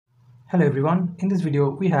Hello everyone, in this video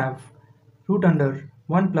we have root under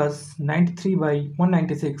 1 plus 93 by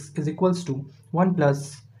 196 is equals to 1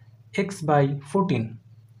 plus x by 14.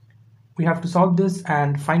 We have to solve this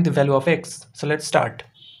and find the value of x. So let's start.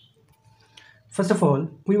 First of all,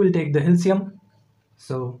 we will take the LCM.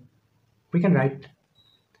 So we can write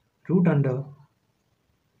root under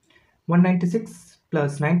 196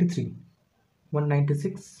 plus 93.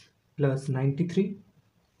 196 plus 93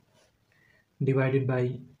 divided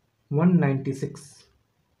by 196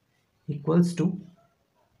 equals to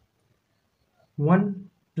 1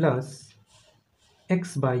 plus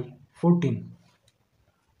x by 14.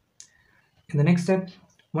 In the next step,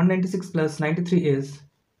 196 plus 93 is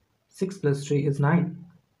 6 plus 3 is 9.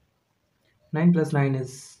 9 plus 9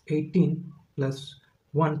 is 18 plus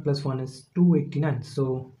 1 plus 1 is 289.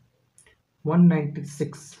 So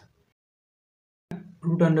 196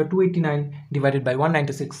 root under 289 divided by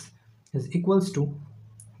 196 is equals to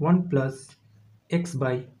 1 plus x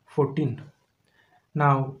by 14.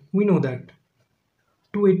 Now we know that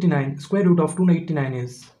 289 square root of 289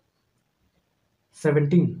 is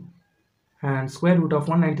 17 and square root of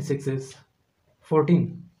 196 is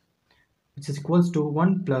 14, which is equals to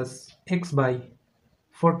 1 plus x by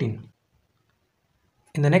 14.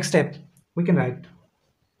 In the next step, we can write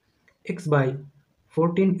x by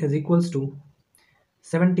 14 is equals to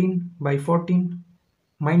 17 by 14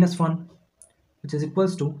 minus 1, which is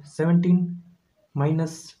equals to 17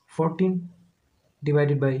 minus 14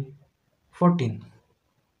 divided by 14.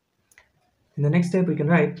 In the next step, we can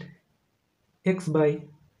write x by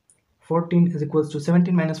 14 is equals to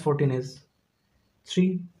 17 minus 14 is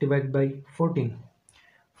 3 divided by 14.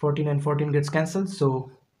 14 and 14 gets cancelled,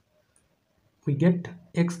 so we get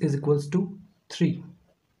x is equals to 3.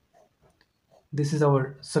 This is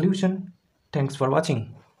our solution. Thanks for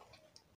watching.